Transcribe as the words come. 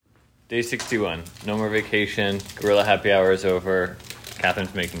Day 61. No more vacation. Gorilla happy hour is over.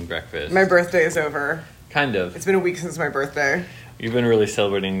 Catherine's making breakfast. My birthday is over. Kind of. It's been a week since my birthday. You've been really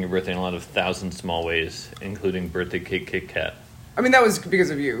celebrating your birthday in a lot of thousand small ways, including birthday cake, Kit Kat. I mean, that was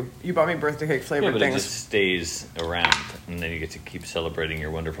because of you. You bought me birthday cake flavored Yeah, but things. it just stays around, and then you get to keep celebrating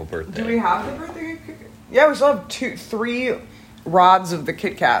your wonderful birthday. Do we have the birthday cake? Yeah, we still have 3 rods of the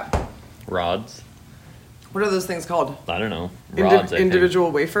Kit Kat. Rods? What are those things called? I don't know. Rods, individual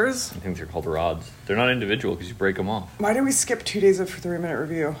wafers? I think they're called rods. They're not individual because you break them off. Why did we skip 2 days of 3-minute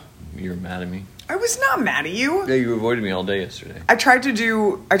review? You were mad at me. I was not mad at you. Yeah, you avoided me all day yesterday. I tried to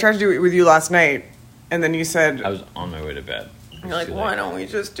do it with you last night, and then you said... I was on my way to bed. You're like, why don't we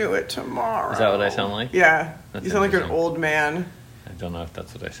just do it tomorrow? Is that what I sound like? Yeah. That's you sound like an interesting. old man. I don't know if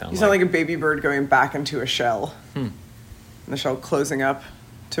that's what I sound like. You sound like a baby bird going back into a shell. And the shell closing up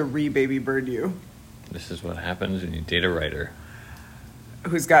to re-baby bird you. This is what happens when you date a writer.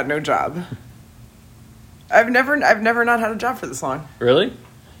 Who's got no job. I've never not had a job for this long. Really?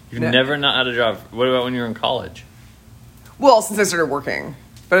 You've No. never not had a job. What about when you were in college? Well, since I started working.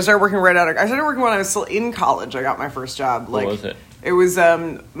 But I started working I started working when I was still in college. I got my first job. What was it? It was,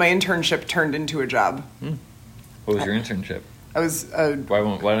 my internship turned into a job. What was your internship? I was, Why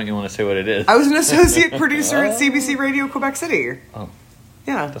don't you want to say what it is? I was an associate producer at CBC Radio Quebec City. Oh,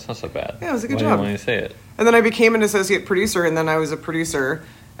 Yeah. that's not so bad. Yeah, it was a good Why job. do you want to say it? And then I became an associate producer, and then I was a producer,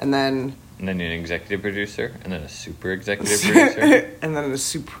 and then... And then you're an executive producer, and then a super executive producer. and then a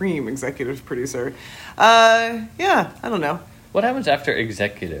supreme executive producer. Yeah, I don't know. What happens after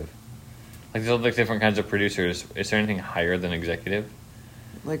executive? Like, there's all like different kinds of producers. Is there anything higher than executive?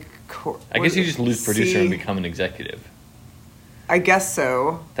 Like, I guess you just lose producer and C? become an executive. I guess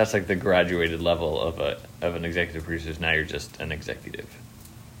so. That's like the graduated level of an executive producer. Is now you're just an executive.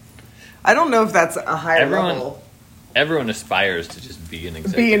 I don't know if that's a higher level. Everyone aspires to just be an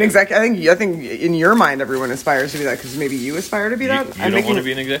executive. Be an executive. I think in your mind everyone aspires to be that because maybe you aspire to be that. You don't want to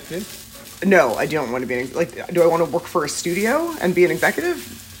be an executive? No, I don't want to be do I want to work for a studio and be an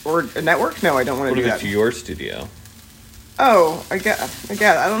executive or a network? No, I don't want to What do if that. it's your studio? Oh, I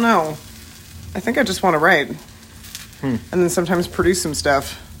don't know. I think I just want to write. And then sometimes produce some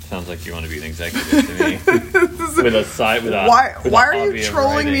stuff. Sounds like you want to be an executive to me. with a side, with a Why with a are hobby you of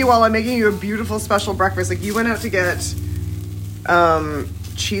trolling me writing. while I'm making you a beautiful special breakfast? Like you went out to get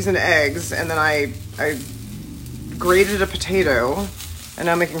cheese and eggs, and then I grated a potato, and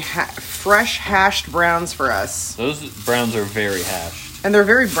now I'm making fresh hashed browns for us. Those browns are very hashed. And they're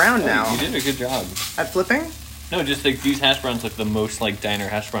very brown now. You did a good job. At flipping? No, just like these hash browns look the most like diner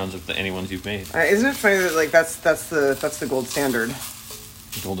hash browns of any ones you've made. Isn't it funny that like that's the gold standard?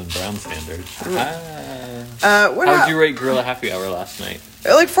 Golden brown standard. What How did you rate Gorilla Happy Hour last night?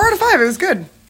 Like 4 out of 5. It was good.